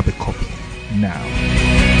 Grab a copy now.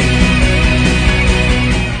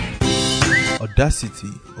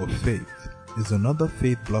 Audacity of Faith is another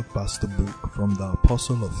faith blockbuster book from the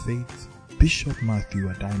Apostle of Faith, Bishop Matthew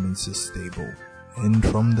Adaimensa's stable. And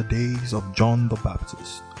from the days of John the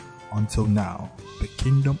Baptist until now, the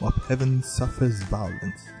kingdom of heaven suffers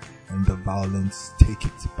violence, and the violence take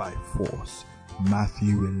it by force.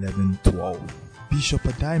 Matthew 11:12. Bishop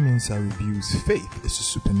Adaimensa reviews faith is a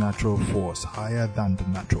supernatural force higher than the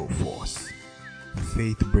natural force.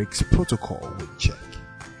 Faith breaks protocol with check.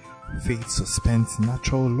 Faith suspends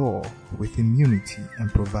natural law with immunity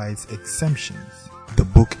and provides exemptions. The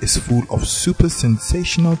book is full of super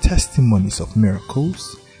sensational testimonies of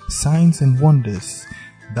miracles, signs and wonders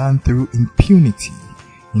done through impunity,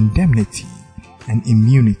 indemnity, and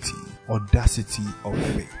immunity, audacity of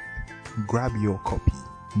faith. Grab your copy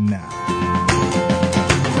now.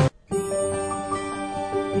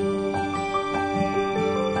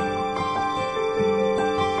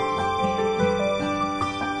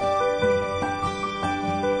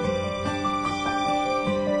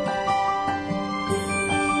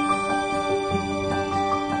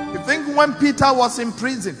 When Peter was in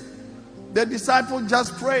prison, the disciples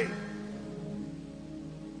just prayed.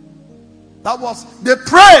 They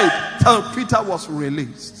prayed till Peter was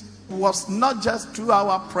released. It was not just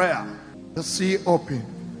 2-hour prayer. The sea opened.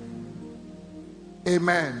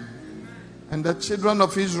 Amen. And the children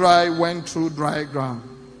of Israel went through dry ground.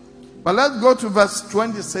 But let's go to verse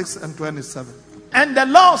 26 and 27. And the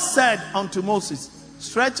Lord said unto Moses,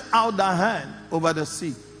 stretch out thy hand over the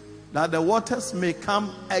sea, that the waters may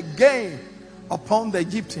come again upon the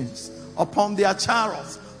Egyptians, upon their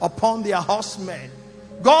chariots, upon their horsemen.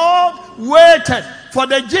 God waited for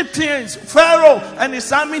the Egyptians, Pharaoh and his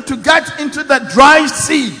army to get into the dry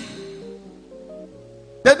sea.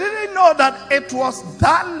 They didn't know that it was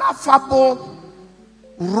that laughable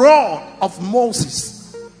rod of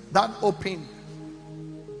Moses that opened.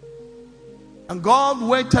 And God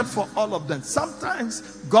waited for all of them. Sometimes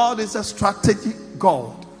God is a strategic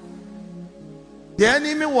God. The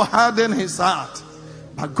enemy will harden his heart,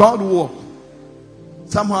 but God will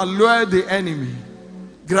somehow lure the enemy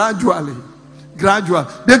gradually.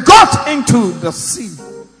 They got into the sea,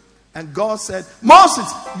 and God said,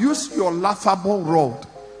 Moses, use your laughable rod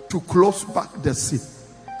to close back the sea.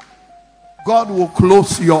 God will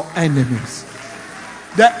close your enemies.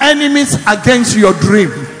 The enemies against your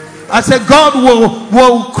dream. I said, God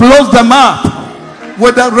will close them up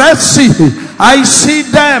with the Red Sea. I see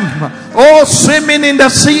them all swimming in the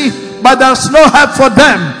sea, but there's no help for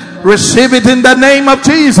them. Receive it in the name of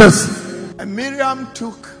Jesus. And Miriam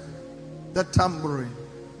took the tambourine.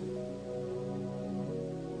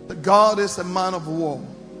 The God is a man of war.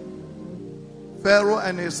 Pharaoh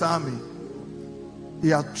and his army,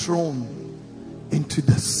 they are thrown into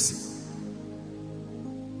the sea.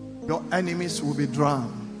 Your enemies will be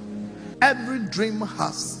drowned. Every dream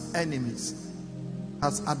has enemies,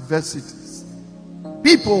 has adversities.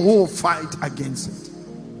 People who will fight against it.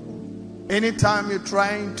 Anytime you're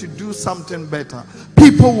trying to do something better,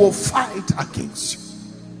 people will fight against you.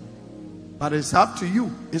 But it's up to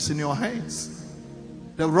you. It's in your hands.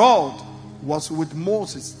 The rod was with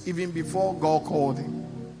Moses even before God called him.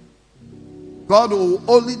 God will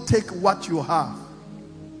only take what you have.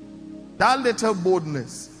 That little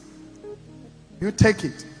boldness, you take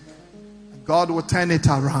it. God will turn it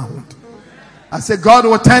around. I said, God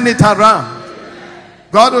will turn it around.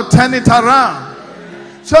 God will turn it around.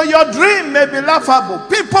 So your dream may be laughable.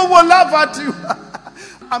 People will laugh at you.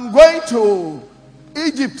 I'm going to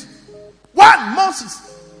Egypt. What?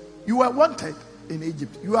 Moses, you were wanted in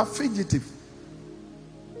Egypt. You are fugitive.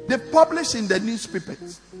 They publish in the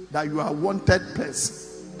newspapers that you are a wanted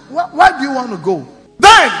person. Why do you want to go?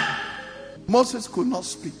 Then Moses could not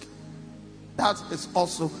speak. That is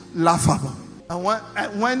also laughable. And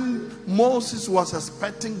when Moses was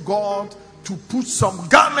expecting God to put some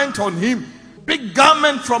garment on him, big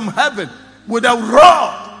garment from heaven with a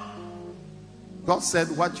rod, God said,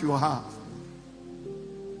 what you have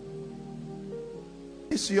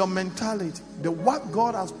is your mentality. What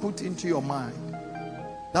God has put into your mind,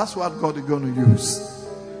 that's what God is going to use.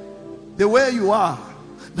 The way you are,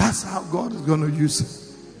 that's how God is going to use it.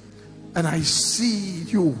 And I see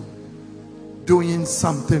you doing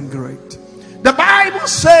something great. The Bible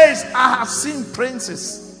says, I have seen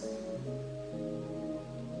princes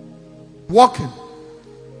walking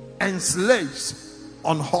and slaves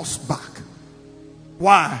on horseback.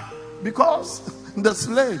 Why? Because the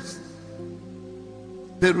slaves,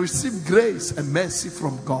 they received grace and mercy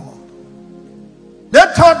from God. They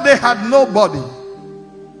thought they had nobody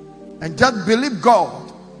and just believe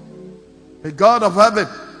God. The God of heaven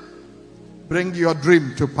bring your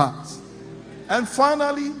dream to pass. And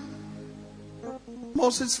finally,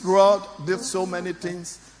 Moses' rod did so many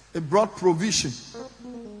things. It brought provision.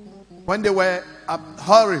 When they were at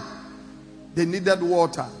Horeb, they needed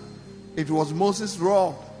water. It was Moses'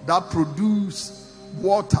 rod that produced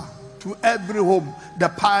water to every home. The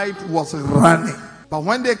pipe was running. But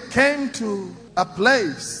when they came to a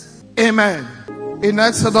place, amen, in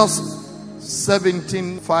Exodus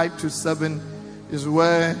 17:5-7 is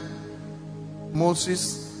where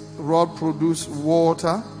Moses' rod produced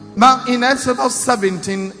water. Now in Exodus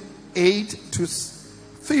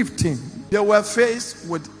 17:8-15, they were faced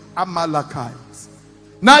with Amalekites.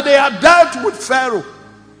 Now they are dealt with Pharaoh.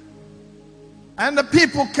 And the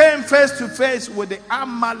people came face to face with the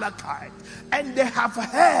Amalekites. And they have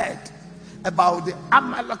heard about the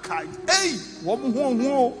Amalekites. Hey!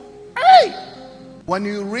 Hey! When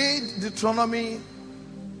you read Deuteronomy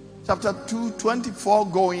chapter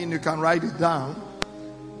 2:24 going, you can write it down.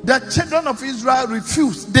 The children of Israel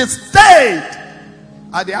refused. They stayed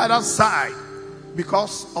at the other side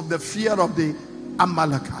because of the fear of the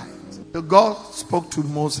Amalekites. So God spoke to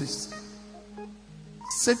Moses.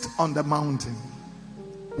 Sit on the mountain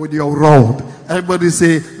with your rod. Everybody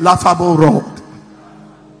say, laughable rod.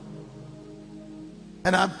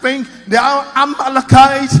 And I think the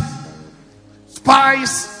Amalekite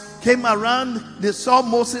spies came around. They saw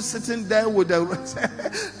Moses sitting there with the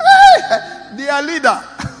hey, their leader.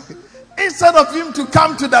 Instead of him to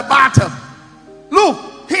come to the battle,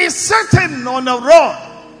 look, he's sitting on a rod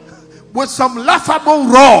with some laughable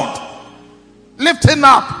rod, lifting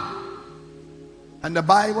up. And the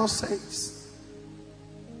Bible says,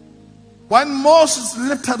 when Moses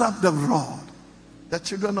lifted up the rod, the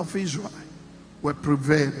children of Israel were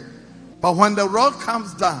prevailing. But when the rod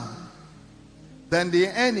comes down, then the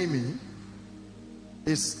enemy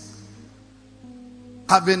is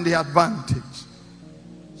having the advantage.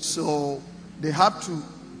 So they have to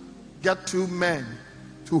get 2 men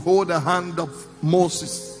to hold the hand of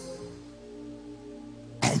Moses.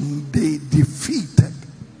 And they defeated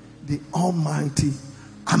the almighty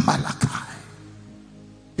Amalekite.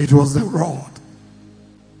 It was the rod,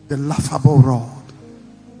 the laughable rod.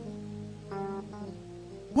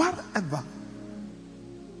 Whatever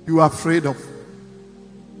you are afraid of,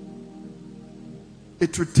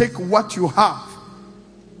 it will take what you have,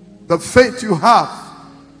 the faith you have,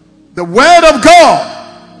 the word of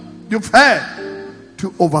God you've heard,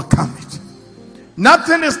 to overcome it.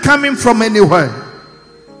 Nothing is coming from anywhere.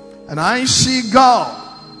 And I see God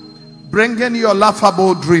bringing your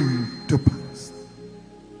laughable dream to pass.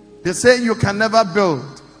 They say you can never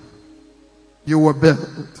build. You will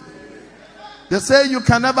build. They say you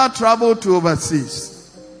can never travel to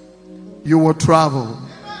overseas. You will travel.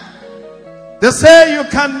 They say you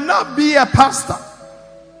cannot be a pastor.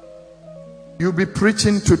 You'll be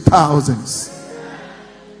preaching to thousands.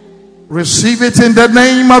 Receive it in the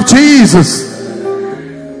name of Jesus.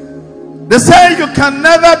 They say you can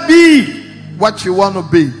never be what you want to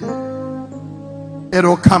be. It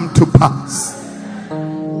will come to pass.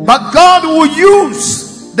 But God will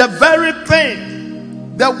use the very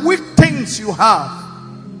thing, the weak things you have.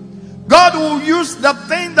 God will use the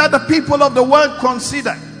thing that the people of the world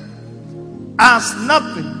consider as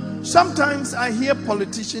nothing. Sometimes I hear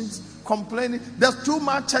politicians complaining, there's too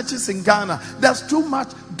much churches in Ghana. There's too much.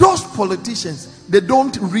 Those politicians, they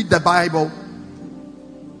don't read the Bible.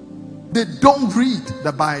 They don't read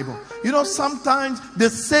the Bible. You know, sometimes they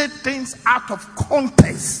say things out of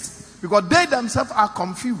context because they themselves are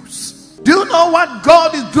confused. Do you know what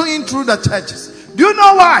God is doing through the churches? Do you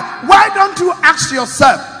know why? Why don't you ask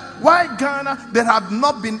yourself, why Ghana, there have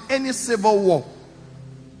not been any civil war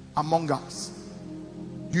among us?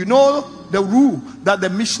 You know the role that the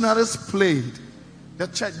missionaries played. The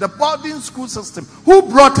church, the boarding school system. Who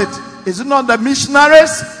brought it? Is it not the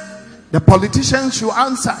missionaries? The politicians should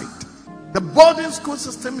answer it. The boarding school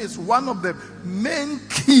system is one of the main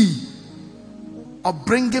key of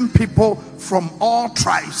bringing people from all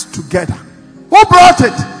tribes together. Who brought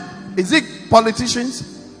it? Is it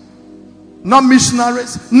politicians? Not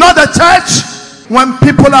missionaries? Not the church? When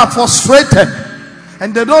people are frustrated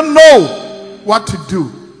and they don't know what to do,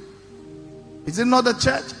 is it not the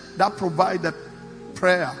church that provides the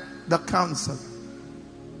prayer, the counsel?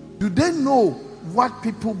 Do they know what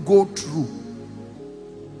people go through?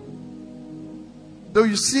 So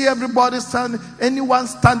you see everybody standing, anyone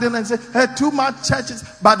standing and say, hey, too much churches,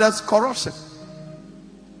 but there's corruption.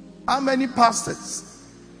 How many pastors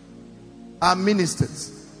are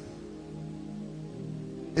ministers?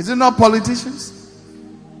 Is it not politicians?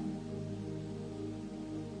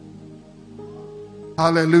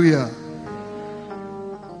 Hallelujah.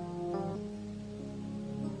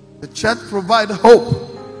 The church provides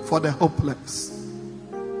hope for the hopeless.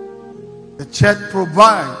 The church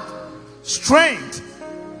provides strength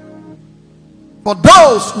for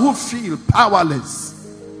those who feel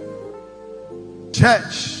powerless.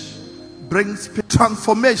 Church brings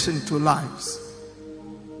transformation to lives.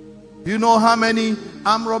 Do you know how many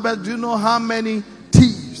armed robbers? Do you know how many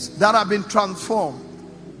thieves that have been transformed?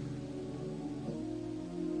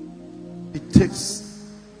 It takes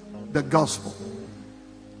the gospel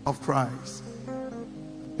of Christ.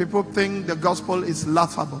 People think the gospel is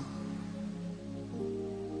laughable.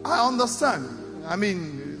 I understand. I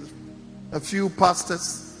mean, a few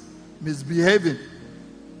pastors misbehaving.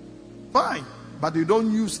 Fine. But you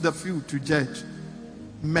don't use the few to judge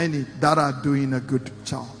many that are doing a good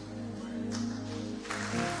job.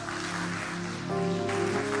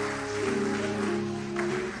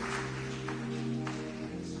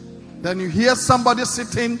 Then you hear somebody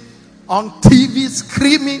sitting on TV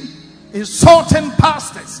screaming, insulting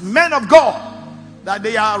pastors, men of God, that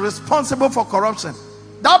they are responsible for corruption.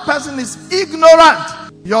 That person is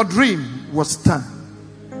ignorant. Your dream was stand.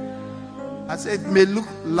 I said it may look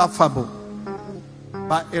laughable,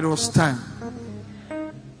 but it will stand.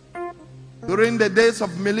 During the days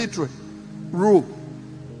of military rule,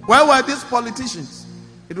 where were these politicians?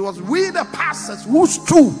 It was we the pastors who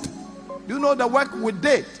stood. You know the work we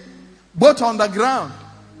did, both on the ground.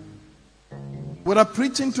 We are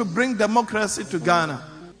preaching to bring democracy to Ghana.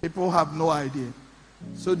 People have no idea.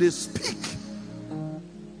 So they speak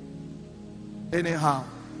anyhow.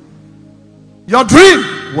 Your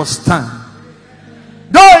dream will stand.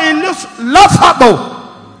 Though it looks laughable,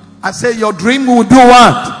 I say your dream will do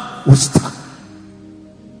what? Will stand.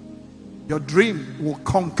 Your dream will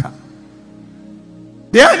conquer.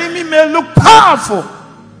 The enemy may look powerful,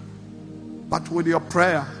 but with your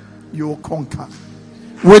prayer, you will conquer.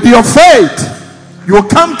 With your faith, you will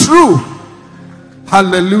come through.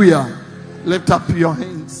 Hallelujah. Lift up your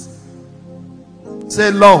hands.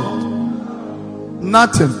 Say, Lord,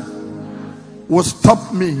 nothing will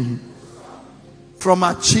stop me from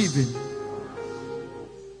achieving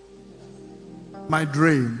my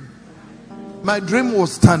dream. My dream will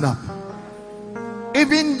stand up.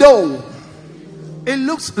 Even though it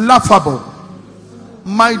looks laughable,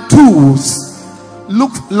 my tools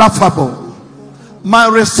look laughable, my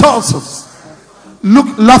resources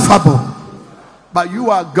look laughable, but you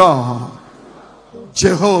are God,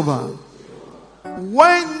 Jehovah.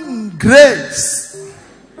 When grace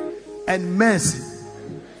and mercy,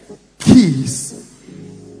 keys,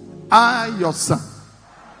 I your son,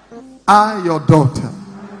 I your daughter,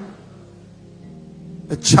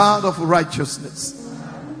 a child of righteousness,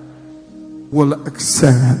 will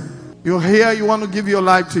excel. You're here, you want to give your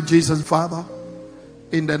life to Jesus. Father,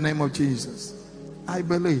 in the name of Jesus, I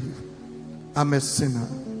believe I'm a sinner.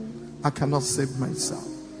 I cannot save myself.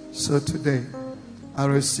 So today, I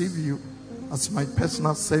receive you as my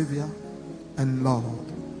personal Savior and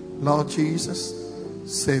Lord. Lord Jesus,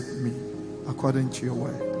 save me according to your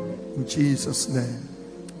word. In Jesus' name,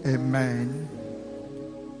 amen.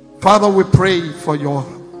 Father, we pray for your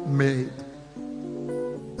maid,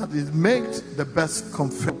 that is made the best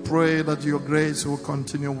confession. Pray that your grace will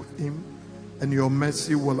continue with him and your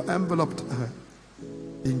mercy will envelop her.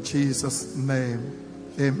 In Jesus' name,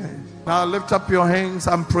 amen. Now lift up your hands.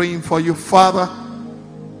 I'm praying for you, Father.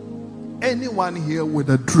 Anyone here with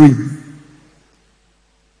a dream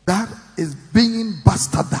that is being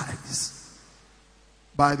bastardized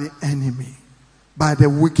by the enemy, by the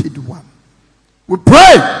wicked one, we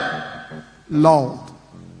pray, Lord,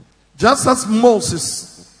 just as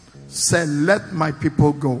Moses said, let my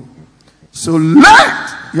people go, so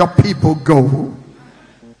let your people go.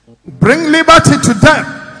 Bring liberty to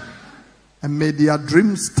them and may their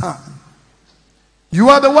dreams stand. You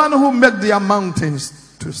are the one who made their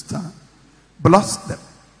mountains to stand. Bless them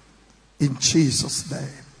in Jesus' name.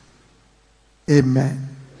 Amen.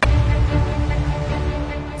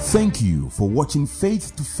 Thank you for watching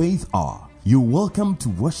Faith to Faith Hour. You're welcome to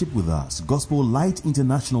worship with us, Gospel Light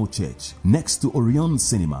International Church, next to Orion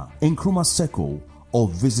Cinema, Nkrumah Circle, or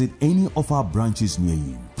visit any of our branches near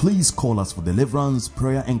you. Please call us for deliverance,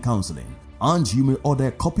 prayer, and counseling. And you may order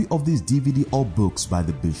a copy of this DVD or books by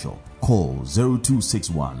the Bishop. Call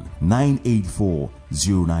 0261 984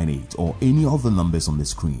 098 or any of the numbers on the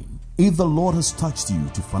screen. If the Lord has touched you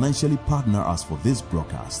to financially partner us for this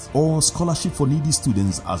broadcast or scholarship for needy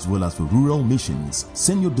students as well as for rural missions,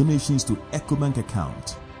 send your donations to EcoBank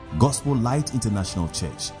account, Gospel Light International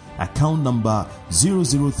Church, account number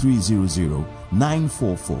 00300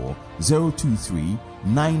 944 023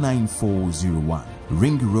 99401,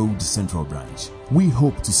 Ring Road Central Branch. We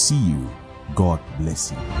hope to see you. God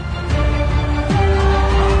bless you.